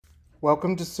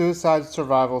Welcome to Suicide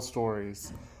Survival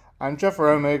Stories. I'm Jeff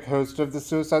Romig, host of the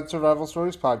Suicide Survival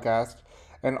Stories podcast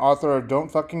and author of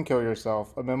Don't Fucking Kill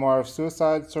Yourself, a memoir of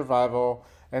suicide, survival,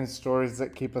 and stories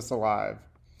that keep us alive.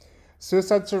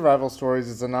 Suicide Survival Stories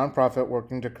is a nonprofit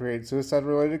working to create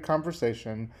suicide-related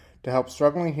conversation to help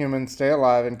struggling humans stay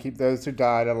alive and keep those who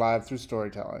died alive through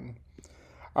storytelling.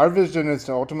 Our vision is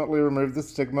to ultimately remove the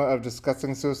stigma of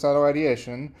discussing suicidal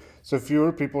ideation so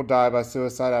fewer people die by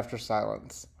suicide after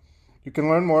silence. You can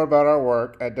learn more about our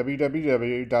work at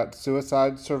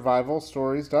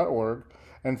www.suicidesurvivalstories.org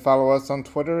and follow us on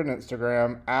Twitter and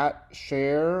Instagram at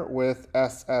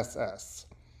ShareWithSSS.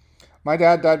 My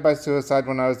dad died by suicide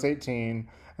when I was 18,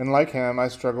 and like him, I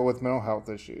struggle with mental health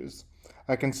issues.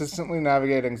 I consistently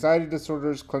navigate anxiety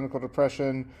disorders, clinical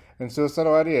depression, and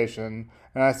suicidal ideation,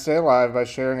 and I stay alive by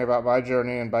sharing about my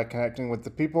journey and by connecting with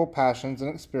the people, passions,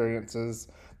 and experiences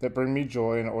that bring me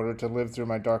joy in order to live through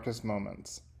my darkest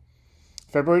moments.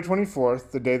 February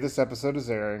 24th, the day this episode is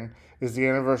airing, is the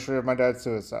anniversary of my dad's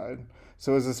suicide,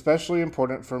 so it is especially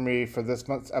important for me for this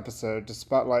month's episode to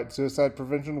spotlight suicide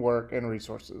prevention work and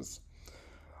resources.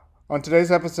 On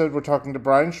today's episode, we're talking to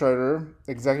Bryan Schroeder,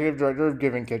 Executive Director of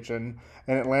Giving Kitchen,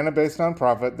 an Atlanta-based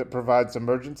nonprofit that provides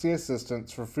emergency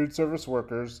assistance for food service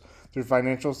workers through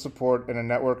financial support and a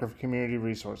network of community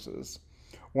resources.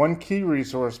 One key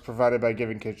resource provided by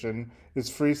Giving Kitchen is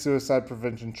free suicide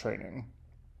prevention training.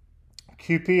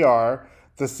 QPR,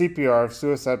 the CPR of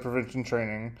suicide prevention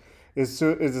training, is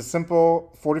a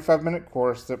simple 45-minute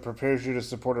course that prepares you to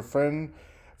support a friend,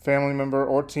 family member,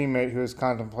 or teammate who is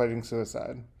contemplating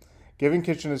suicide. Giving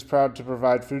Kitchen is proud to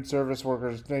provide food service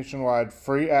workers nationwide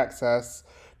free access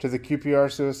to the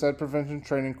QPR Suicide Prevention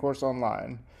Training course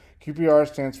online.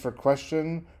 QPR stands for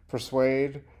Question,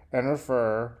 Persuade, and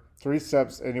Refer, 3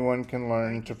 steps anyone can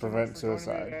learn to prevent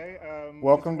suicide.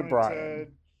 Welcome to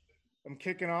Bryan. I'm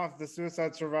kicking off the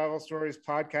Suicide Survival Stories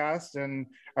podcast, and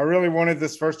I really wanted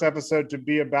this first episode to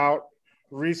be about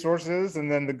resources,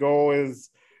 and then the goal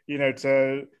is,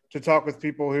 to talk with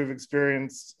people who've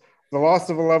experienced the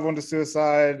loss of a loved one to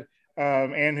suicide,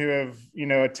 and who have,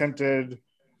 attempted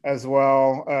as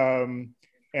well.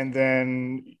 And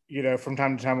then, from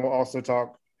time to time, we'll also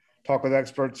talk with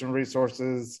experts and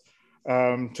resources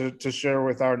to share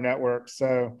with our network.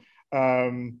 So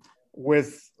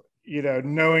with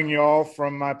knowing y'all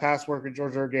from my past work at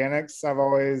Georgia Organics, I've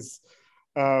always,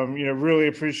 really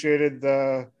appreciated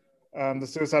the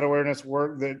suicide awareness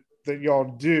work that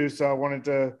y'all do. So I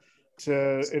wanted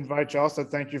to invite y'all. So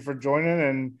thank you for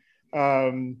joining.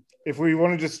 And if we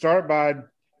want to just start by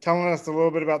telling us a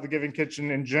little bit about the Giving Kitchen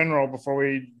in general before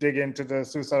we dig into the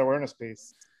suicide awareness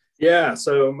piece. Yeah,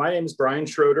 so my name is Bryan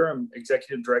Schroeder. I'm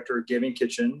Executive Director of Giving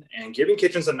Kitchen, and Giving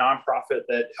Kitchen is a nonprofit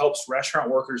that helps restaurant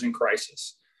workers in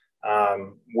crisis.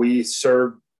 We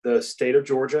serve the state of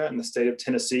Georgia and the state of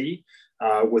Tennessee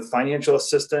with financial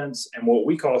assistance and what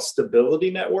we call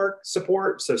stability network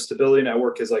support. So stability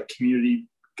network is like community,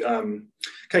 kind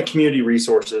of community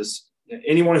resources.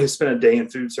 Anyone who's spent a day in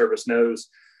food service knows,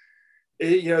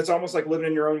 it's almost like living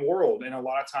in your own world. And a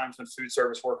lot of times when food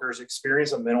service workers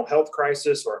experience a mental health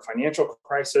crisis or a financial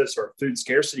crisis or a food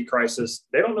scarcity crisis,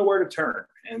 they don't know where to turn.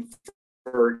 And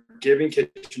for Giving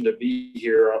Kitchen to be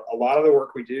here, a lot of the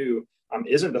work we do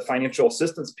isn't the financial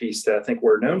assistance piece that I think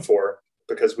we're known for,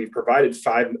 because we've provided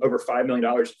over $5 million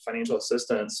in financial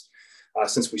assistance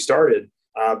since we started.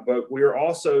 But we are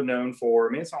also known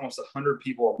for, it's almost 100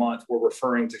 people a month we're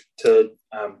referring to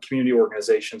community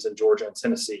organizations in Georgia and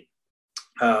Tennessee.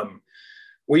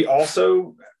 We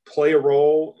also play a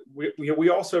role. We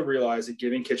also realize that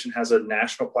Giving Kitchen has a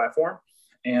national platform,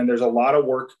 and there's a lot of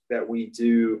work that we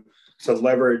do to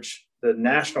leverage the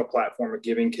national platform of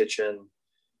Giving Kitchen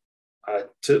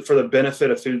for the benefit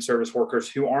of food service workers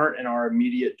who aren't in our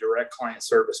immediate direct client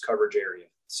service coverage area.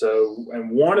 So,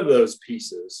 and one of those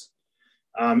pieces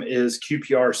is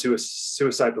QPR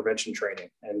suicide prevention training.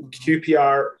 And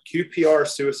QPR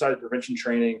suicide prevention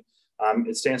training,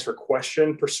 it stands for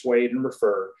Question, Persuade, and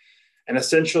Refer. And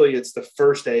essentially, it's the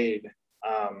first aid.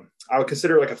 I would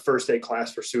consider like a first aid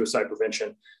class for suicide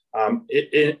prevention.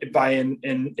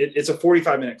 It's a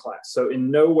 45-minute class. So in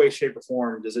no way, shape, or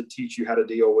form does it teach you how to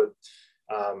deal with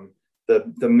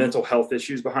the mental health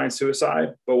issues behind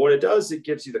suicide. But what it does, it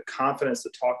gives you the confidence to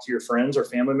talk to your friends or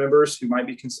family members who might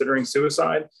be considering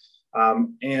suicide,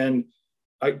 and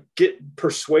get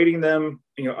persuading them,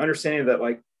 understanding that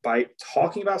like by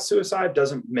talking about suicide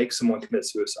doesn't make someone commit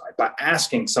suicide. By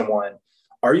asking someone,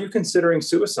 are you considering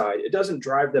suicide? It doesn't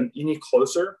drive them any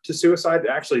closer to suicide.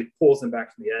 It actually pulls them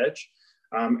back from the edge.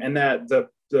 And that the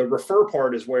refer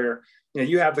part is where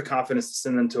you have the confidence to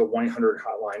send them to a 1-800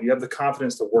 hotline. You have the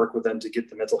confidence to work with them to get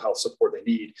the mental health support they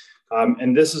need.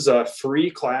 And this is a free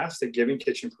class that Giving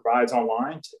Kitchen provides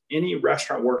online to any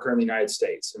restaurant worker in the United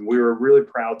States. And we were really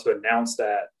proud to announce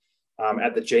that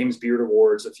at the James Beard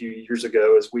Awards a few years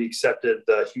ago as we accepted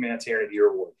the Humanitarian of the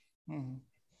Year Award. Mm-hmm.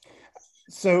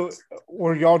 So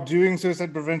were y'all doing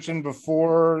suicide prevention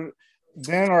before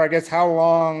then, or I guess how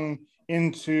long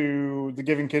into the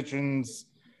Giving Kitchen's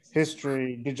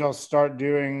history did y'all start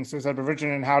doing suicide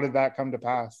prevention, and how did that come to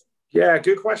pass? Yeah,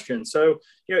 good question. So,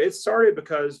 it started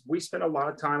because we spent a lot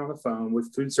of time on the phone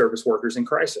with food service workers in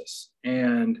crisis.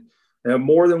 And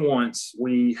more than once,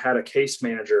 we had a case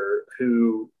manager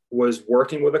who was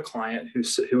working with a client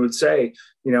who would say,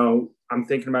 I'm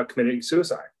thinking about committing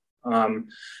suicide.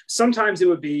 Sometimes it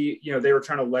would be, they were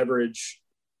trying to leverage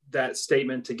that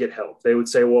statement to get help. They would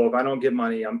say, well, if I don't get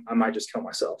money, I might just kill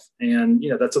myself. And,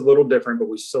 that's a little different, but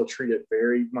we still treat it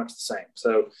very much the same.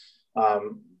 So,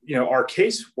 our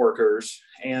case workers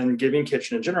and Giving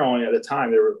Kitchen in general, at the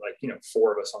time, there were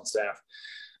 4 of us on staff.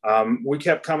 We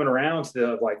kept coming around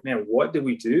to man, what do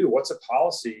we do? What's a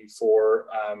policy for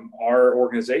our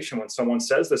organization when someone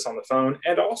says this on the phone?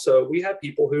 And also we had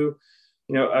people who,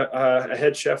 a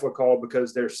head chef would call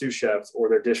because their sous chef or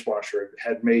their dishwasher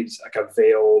had made a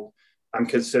veiled, I'm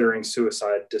considering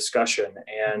suicide discussion.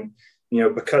 And,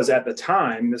 because at the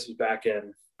time, this was back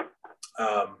in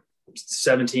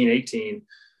 17, 18,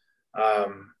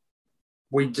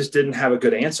 we just didn't have a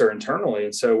good answer internally.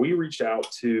 And so we reached out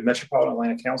to Metropolitan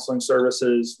Atlanta Counseling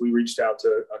Services. We reached out to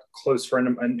a close friend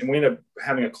of mine, and we ended up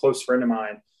having a close friend of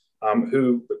mine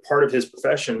who part of his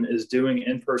profession is doing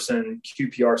in-person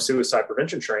QPR suicide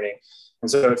prevention training. And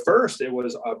so at first it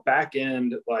was a back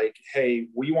end, hey,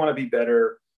 we want to be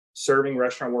better serving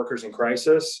restaurant workers in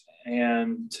crisis.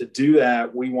 And to do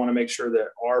that, we want to make sure that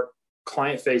our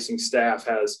client-facing staff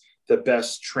has the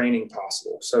best training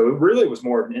possible. So it really was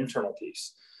more of an internal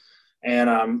piece.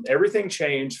 And everything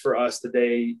changed for us the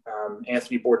day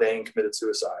Anthony Bourdain committed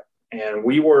suicide. And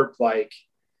we were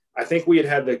I think we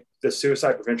had the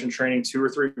suicide prevention training 2 or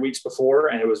 3 weeks before,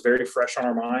 and it was very fresh on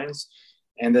our minds.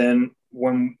 And then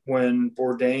when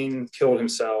Bourdain killed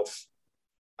himself,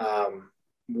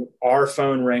 our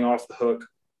phone rang off the hook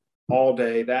all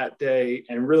day that day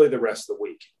and really the rest of the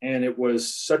week. And it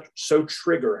was so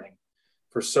triggering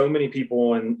for so many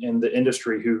people in the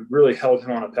industry who really held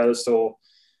him on a pedestal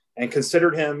and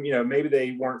considered him, maybe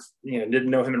they weren't, didn't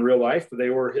know him in real life, but they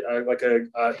were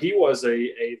he was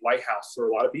a lighthouse for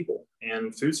a lot of people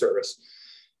and food service.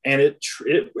 And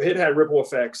it had ripple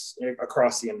effects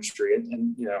across the industry.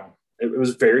 And it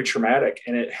was very traumatic,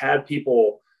 and it had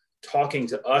people talking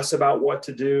to us about what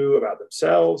to do, about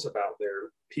themselves, about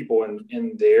their people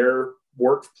in their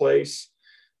workplace.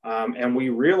 And we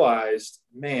realized,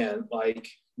 man,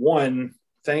 one,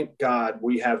 thank God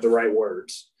we have the right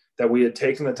words, that we had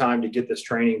taken the time to get this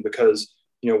training because,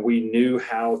 we knew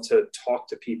how to talk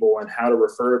to people and how to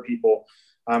refer to people.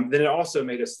 Then it also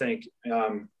made us think,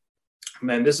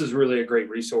 man, this is really a great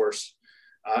resource.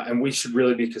 And we should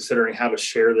really be considering how to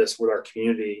share this with our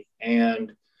community.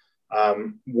 And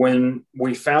when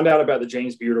we found out about the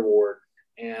James Beard Award,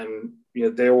 and,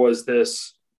 there was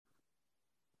this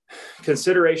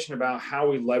consideration about how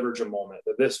we leverage a moment.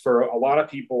 That this, for a lot of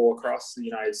people across the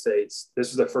United States, this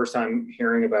is the first time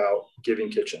hearing about Giving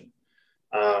Kitchen.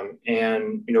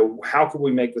 And, how could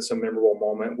we make this a memorable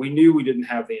moment? We knew we didn't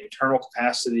have the internal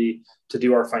capacity to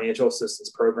do our financial assistance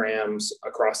programs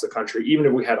across the country. Even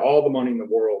if we had all the money in the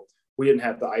world, we didn't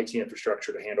have the IT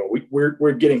infrastructure to handle.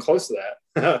 We're getting close to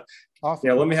that.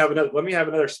 Awesome. Let me have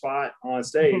another spot on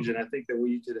stage, and I think that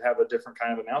we could have a different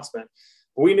kind of announcement.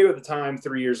 But we knew at the time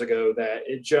 3 years ago that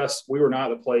we were not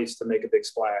the place to make a big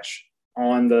splash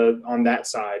on that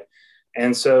side.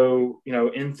 And so,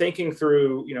 in thinking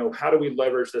through, how do we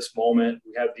leverage this moment?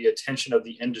 We had the attention of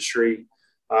the industry.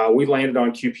 We landed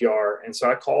on QPR. And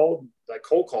so I cold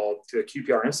called to the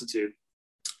QPR Institute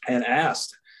and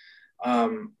asked,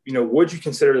 would you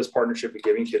consider this partnership with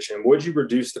Giving Kitchen? Would you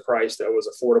reduce the price that was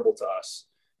affordable to us?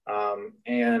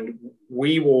 And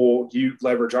we will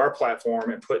leverage our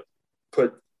platform and put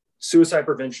suicide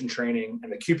prevention training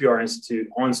and the QPR Institute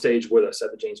on stage with us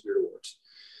at the James Beard Awards.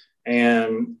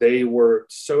 And they were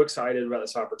so excited about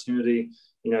this opportunity.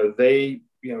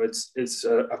 It's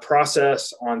a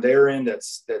process on their end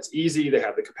that's easy. They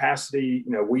have the capacity.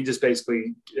 We just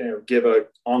basically give an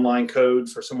online code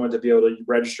for someone to be able to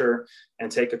register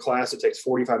and take a class. It takes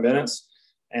 45 minutes.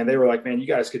 And they were like, man, you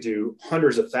guys could do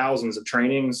hundreds of thousands of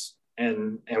trainings,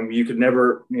 and you could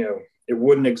never, it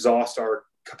wouldn't exhaust our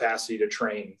capacity to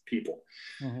train people.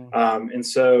 Mm-hmm. And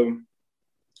so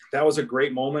that was a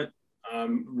great moment.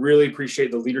 Really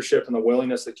appreciate the leadership and the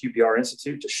willingness of the QPR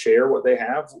Institute to share what they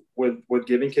have with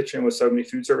Giving Kitchen with so many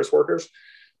food service workers.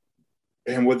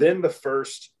 And within the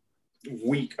first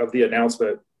week of the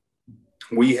announcement,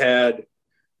 we had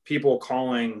people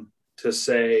calling to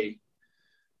say,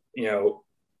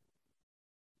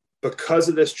 because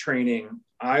of this training,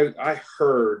 I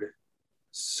heard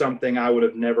something I would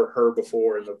have never heard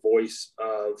before in the voice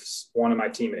of one of my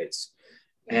teammates.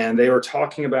 And they were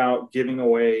talking about giving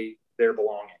away their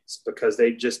belongings because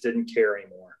they just didn't care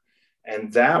anymore.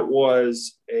 And that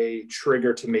was a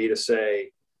trigger to me to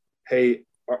say, hey,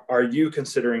 are you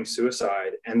considering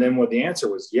suicide? And then when the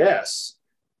answer was yes,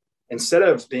 instead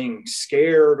of being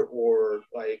scared or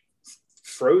like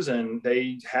frozen,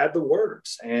 they had the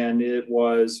words, and it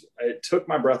took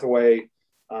my breath away.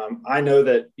 I know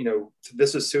that,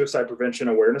 this is Suicide Prevention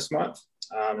Awareness Month.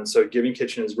 And so Giving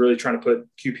Kitchen is really trying to put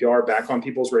QPR back on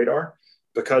people's radar,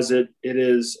 because it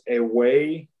is a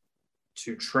way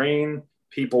to train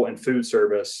people in food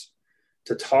service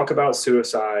to talk about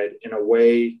suicide in a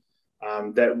way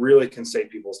that really can save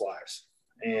people's lives.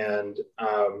 And,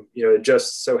 it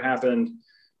just so happened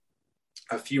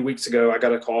a few weeks ago, I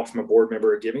got a call from a board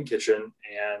member at Giving Kitchen,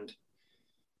 and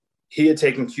he had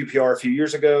taken QPR a few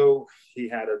years ago. He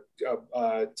had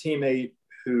a teammate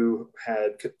who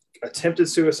had attempted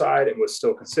suicide and was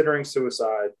still considering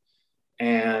suicide.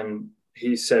 And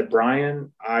he said,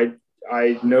 Bryan, I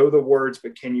know the words,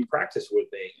 but can you practice with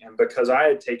me? And because I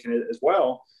had taken it as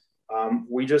well,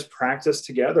 we just practiced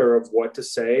together of what to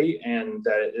say, and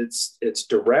that it's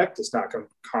direct, it's not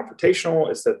confrontational.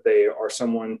 It's that they are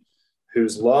someone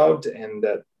who's loved, and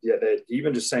that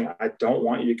even just saying, I don't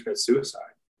want you to commit suicide.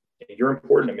 You're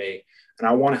important to me, and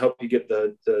I want to help you get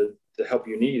the help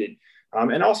you need.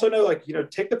 And also know,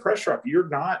 take the pressure off. You're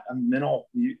not in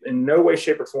no way,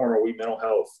 shape, or form are we mental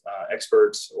health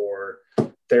experts or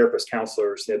therapists,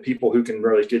 counselors, people who can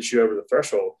really get you over the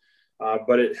threshold.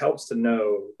 But it helps to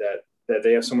know that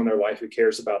they have someone in their life who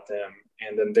cares about them,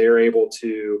 and then they're able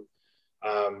to,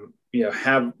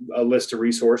 have a list of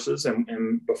resources.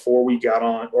 And before he got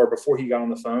on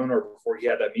the phone, or before he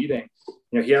had that meeting,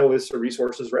 he had a list of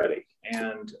resources ready.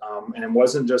 And it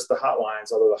wasn't just the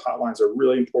hotlines, although the hotlines are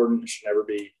really important. It should never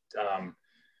be,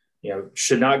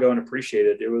 should not go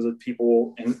unappreciated. It was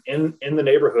people in the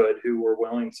neighborhood who were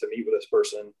willing to meet with this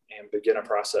person and begin a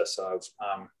process of,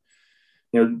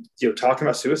 talking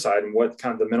about suicide and what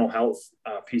kind of the mental health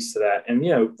piece to that. And,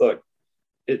 look,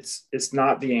 it's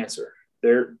not the answer.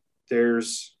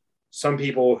 There's some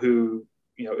people who,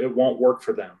 it won't work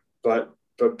for them, but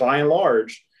by and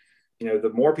large,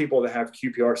 the more people that have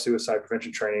QPR suicide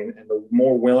prevention training, and the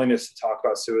more willingness to talk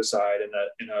about suicide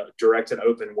in a direct and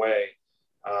open way,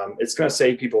 it's going to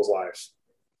save people's lives.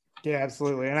 Yeah,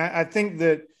 absolutely. And I think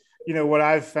that, what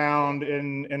I've found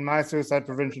in my suicide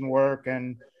prevention work,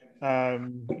 and,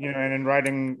 and in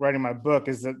writing my book,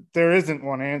 is that there isn't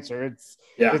one answer. It's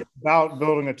about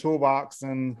building a toolbox,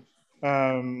 and,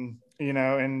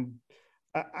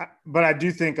 but I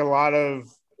do think a lot of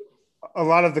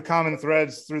the common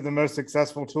threads through the most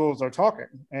successful tools are talking.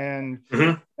 And,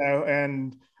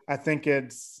 and I think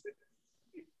it's,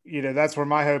 that's where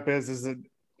my hope is that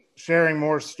sharing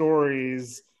more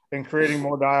stories and creating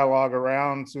more dialogue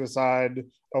around suicide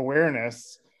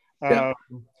awareness,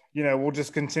 we'll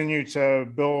just continue to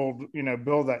build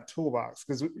that toolbox,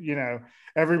 because,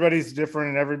 everybody's different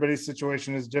and everybody's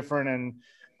situation is different. And,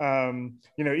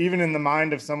 even in the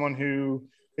mind of someone who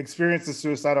experiences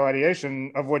suicidal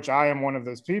ideation, of which I am one of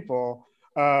those people,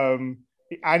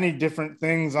 I need different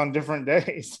things on different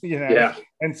days,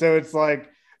 And so it's like,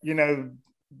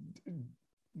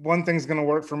 one thing's going to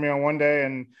work for me on one day,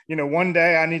 and, one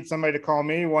day I need somebody to call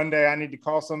me, one day I need to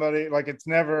call somebody. Like, it's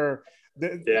never,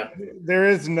 there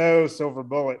is no silver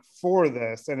bullet for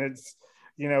this. And it's,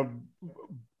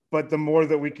 but the more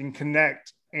that we can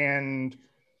connect and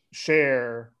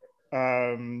share,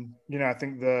 I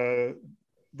think the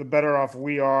better off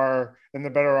we are, and the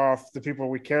better off the people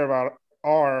we care about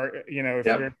are, if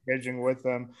you're engaging with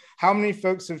them. How many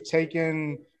folks have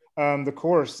taken the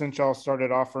course since y'all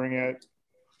started offering it?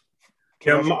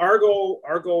 Our goal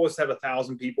was to have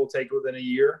 1,000 people take within a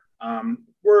year.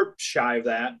 We're shy of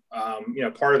that.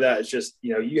 Part of that is just,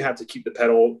 you have to keep the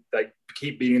pedal,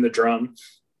 keep beating the drum.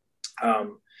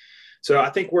 So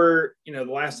I think we're, the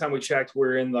last time we checked,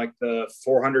 we're in the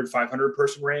 400, 500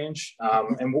 person range.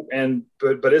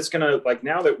 But it's going to,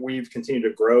 now that we've continued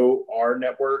to grow our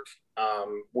network,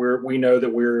 we know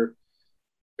that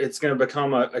it's going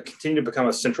to continue to become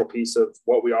a central piece of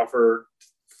what we offer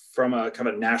from a kind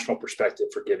of national perspective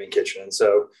for Giving Kitchen. And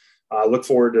so look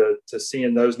forward to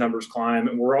seeing those numbers climb.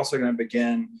 And we're also going to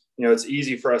begin, it's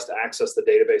easy for us to access the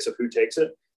database of who takes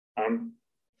it.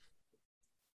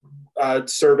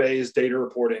 Surveys, data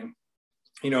reporting,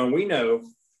 and we know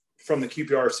from the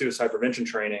QPR suicide prevention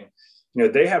training,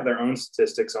 they have their own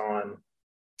statistics on,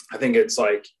 I think it's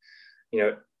like,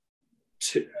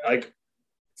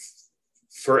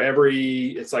 for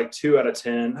every, it's like 2 out of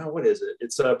 10. Oh, what is it?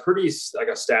 It's a pretty like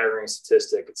a staggering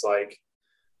statistic. It's like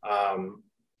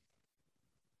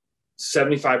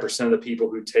 75% of the people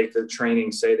who take the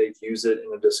training say they've used it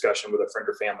in a discussion with a friend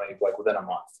or family, like within a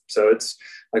month. So it's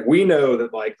like, we know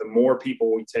that like the more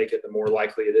people we take it, the more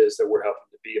likely it is that we're helping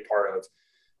to be a part of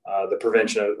the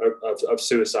prevention of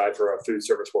suicide for a food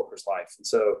service worker's life. And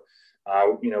so,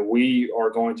 we are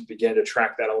going to begin to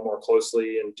track that a little more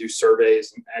closely and do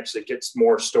surveys and actually get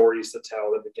more stories to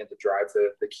tell that begin to drive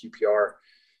the QPR.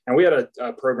 And we had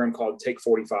a program called Take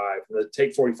 45. And the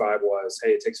Take 45 was,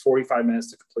 hey, it takes 45 minutes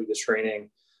to complete this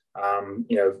training.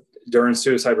 During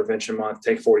Suicide Prevention Month,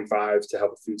 Take 45 to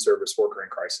help a food service worker in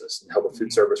crisis and help a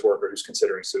food service worker who's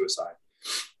considering suicide.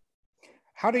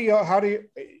 How do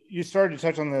you started to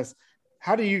touch on this?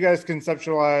 How do you guys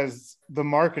conceptualize the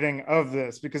marketing of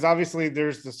this? Because obviously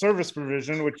there's the service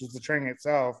provision, which is the training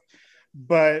itself,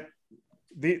 but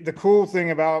the cool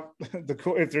thing about the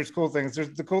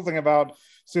cool thing about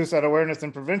suicide awareness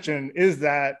and prevention is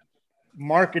that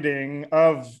marketing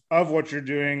of what you're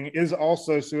doing is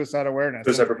also suicide awareness,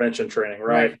 suicide prevention training,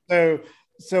 right?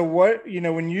 So what,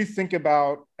 when you think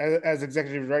about, as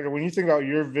executive director, when you think about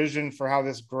your vision for how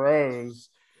this grows,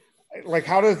 like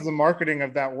how does the marketing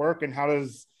of that work, and how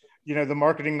does the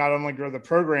marketing not only grow the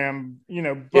program,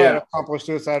 but accomplish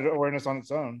suicide awareness on its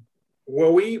own?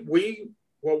 Well,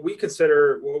 what we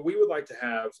consider, what we would like to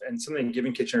have, and something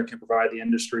Giving Kitchen can provide the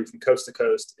industry from coast to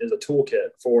coast, is a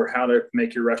toolkit for how to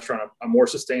make your restaurant a more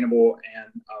sustainable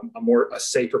and a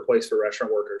safer place for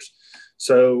restaurant workers.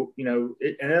 So, and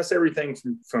that's everything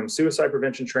from suicide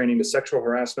prevention training to sexual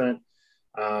harassment,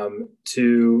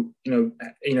 to,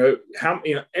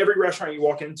 every restaurant you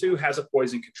walk into has a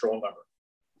poison control number.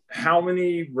 How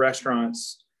many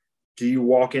restaurants do you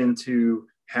walk into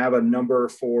have a number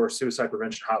for suicide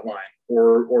prevention hotline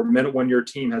or when your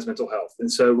team has mental health?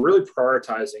 And so really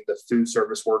prioritizing the food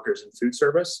service workers in food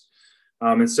service.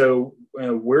 And so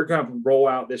we're going to roll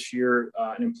out this year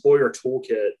an employer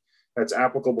toolkit that's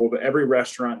applicable to every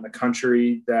restaurant in the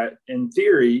country, that in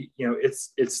theory,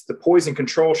 it's the poison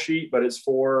control sheet, but it's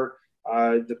for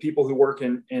the people who work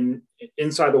in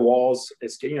inside the walls.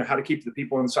 It's, how to keep the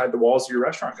people inside the walls of your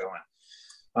restaurant going.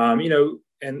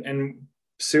 And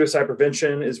suicide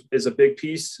prevention is a big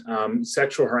piece.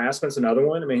 Sexual harassment is another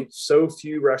one. I mean, so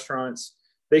few restaurants,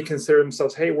 they consider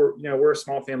themselves, hey, we're a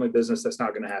small family business. That's not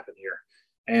going to happen here.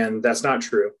 And that's not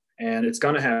true. And it's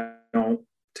going to happen. Don't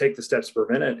take the steps to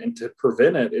prevent it. And to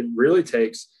prevent it, it really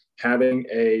takes having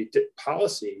a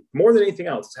policy. More than anything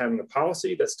else, it's having a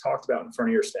policy that's talked about in front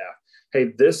of your staff.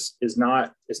 Hey, it's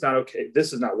not okay.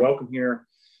 This is not welcome here.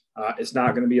 It's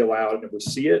not going to be allowed. And if we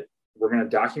see it, we're going to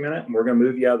document it, and we're going to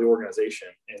move you out of the organization.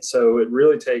 And so it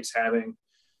really takes having,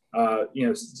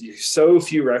 so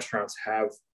few restaurants have,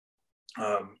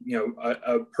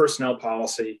 a personnel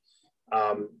policy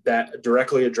that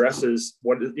directly addresses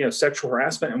what, sexual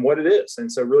harassment and what it is.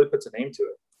 And so it really puts a name to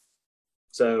it.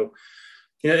 So,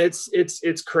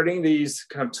 it's creating these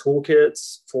kind of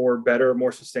toolkits for better,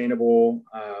 more sustainable,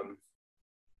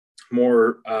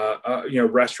 more,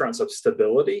 restaurants of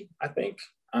stability, I think.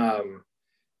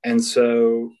 And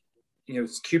so,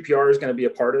 QPR is going to be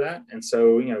a part of that. And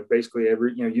so, basically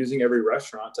using every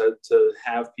restaurant to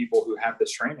have people who have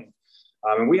this training.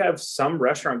 And we have some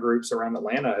restaurant groups around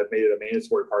Atlanta have made it a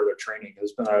mandatory part of their training.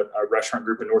 There's been a restaurant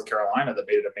group in North Carolina that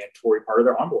made it a mandatory part of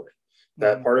their onboarding.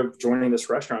 That part of joining this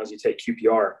restaurant is you take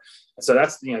QPR. And so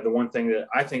that's, the one thing that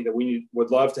I think that we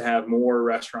would love to have more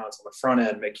restaurants on the front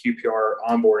end make QPR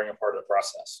onboarding a part of the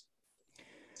process.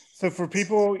 So for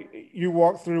people, you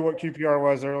walked through what QPR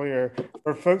was earlier.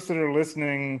 For folks that are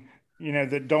listening,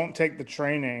 that don't take the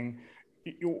training,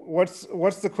 what's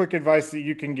the quick advice that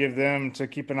you can give them to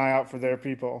keep an eye out for their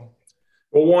people?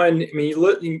 Well, one, I mean,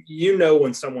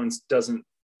 when someone doesn't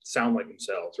sound like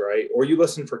themselves, right? Or you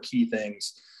listen for key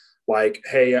things like,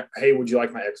 hey, would you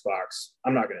like my Xbox?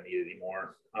 I'm not going to need it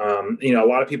anymore. A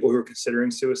lot of people who are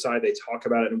considering suicide, they talk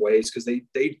about it in ways because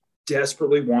they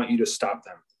desperately want you to stop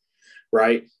them,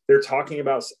 right? They're talking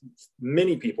about,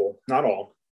 many people, not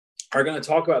all, are going to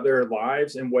talk about their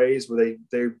lives in ways where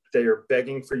they are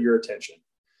begging for your attention.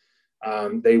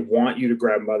 They want you to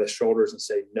grab them by the shoulders and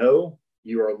say, no,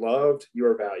 you are loved, you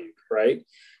are valued, right?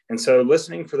 And so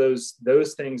listening for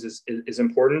those things is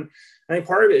important. I think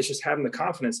part of it is just having the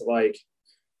confidence that, like,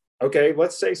 okay,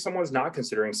 let's say someone's not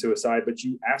considering suicide, but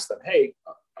you ask them, hey,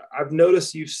 I've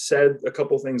noticed you've said a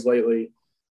couple things lately.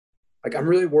 Like, I'm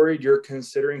really worried you're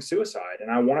considering suicide,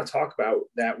 and I want to talk about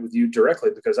that with you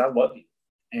directly because I love you,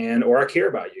 or I care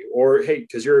about you, or hey,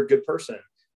 because you're a good person,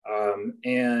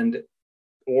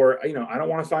 or I don't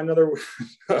want to find another.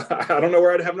 I don't know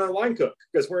where I'd have another line cook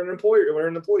because we're an employee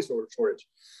shortage.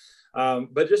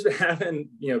 But just having,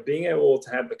 being able to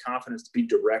have the confidence to be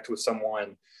direct with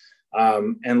someone,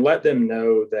 and let them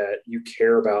know that you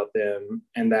care about them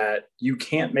and that you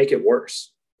can't make it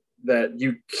worse. That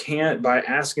you can't, by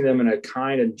asking them in a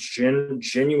kind and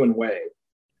genuine way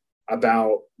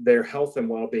about their health and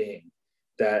well-being,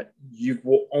 that you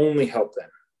will only help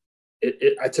them.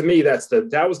 To me,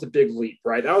 that was the big leap,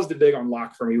 right? That was the big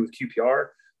unlock for me with QPR,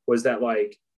 was that,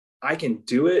 like, I can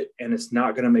do it and it's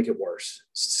not going to make it worse.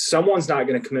 Someone's not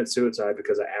going to commit suicide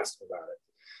because I asked them about it.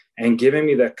 And giving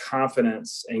me the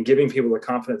confidence and giving people the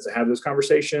confidence to have those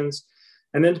conversations.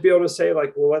 And then to be able to say,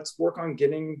 like, well, let's work on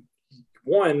getting,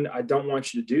 one, I don't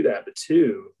want you to do that, but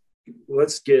two,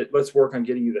 let's work on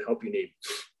getting you the help you need.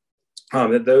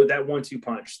 That 1-2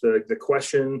 punch, the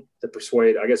question, the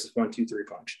persuade, I guess it's 1-2-3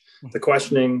 punch. The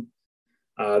questioning,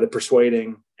 the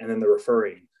persuading, and then the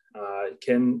referring,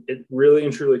 it really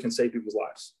and truly can save people's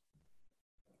lives.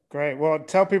 Great. Well,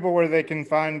 tell people where they can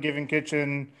find Giving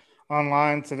Kitchen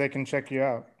online so they can check you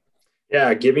out.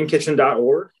 Yeah,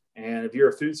 givingkitchen.org. And if you're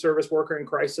a food service worker in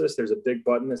crisis, there's a big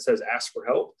button that says ask for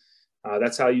help.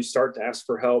 That's how you start to ask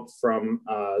for help from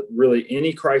really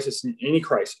any crisis.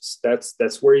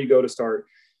 That's where you go to start.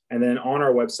 And then on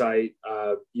our website,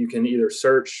 you can either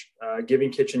search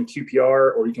Giving Kitchen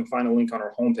QPR, or you can find a link on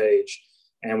our homepage,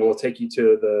 and we'll take you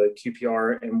to the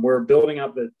QPR. And we're building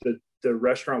up the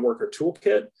restaurant worker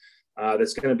toolkit.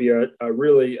 That's going to be a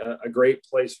really great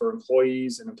place for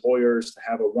employees and employers to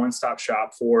have a one-stop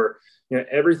shop for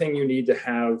everything you need to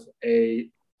have a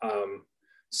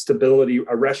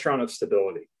restaurant of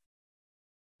stability.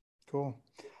 Cool.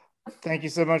 Thank you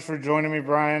so much for joining me,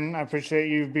 Bryan. I appreciate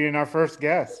you being our first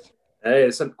guest. Hey,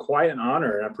 it's quite an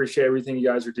honor, and I appreciate everything you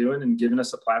guys are doing and giving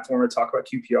us a platform to talk about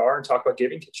QPR and talk about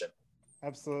Giving Kitchen.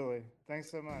 Absolutely. Thanks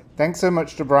so much. Thanks so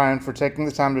much to Bryan for taking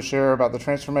the time to share about the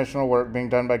transformational work being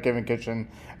done by Giving Kitchen,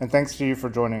 and thanks to you for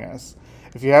joining us.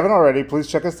 If you haven't already, please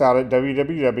check us out at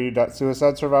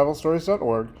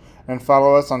www.suicidesurvivalstories.org and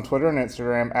follow us on Twitter and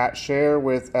Instagram at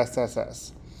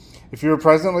ShareWithSSS. If you are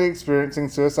presently experiencing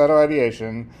suicidal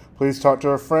ideation, please talk to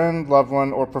a friend, loved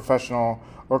one, or professional,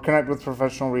 or connect with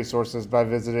professional resources by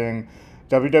visiting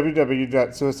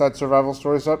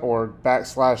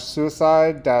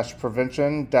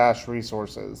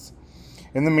www.suicidesurvivalstories.org/suicide-prevention-resources.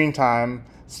 In the meantime,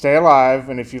 stay alive,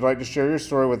 and if you'd like to share your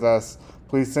story with us,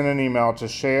 please send an email to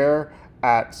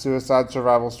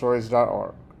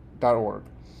share@suicidesurvivalstories.org.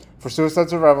 For Suicide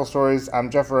Survival Stories, I'm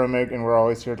Jeff Romig, and we're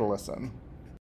always here to listen.